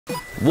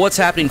What's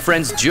happening,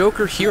 friends?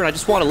 Joker here, and I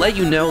just want to let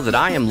you know that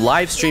I am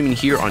live streaming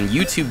here on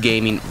YouTube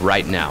Gaming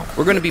right now.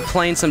 We're going to be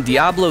playing some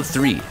Diablo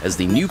 3 as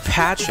the new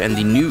patch and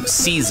the new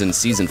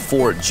season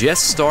 4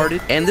 just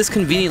started, and this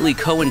conveniently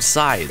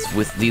coincides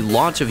with the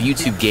launch of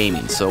YouTube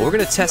Gaming. So we're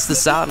going to test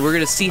this out, and we're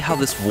going to see how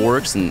this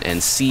works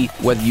and see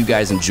whether you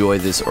guys enjoy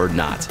this or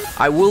not.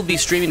 I will be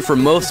streaming for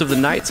most of the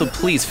night, so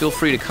please feel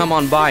free to come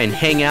on by and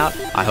hang out.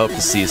 I hope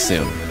to see you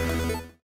soon.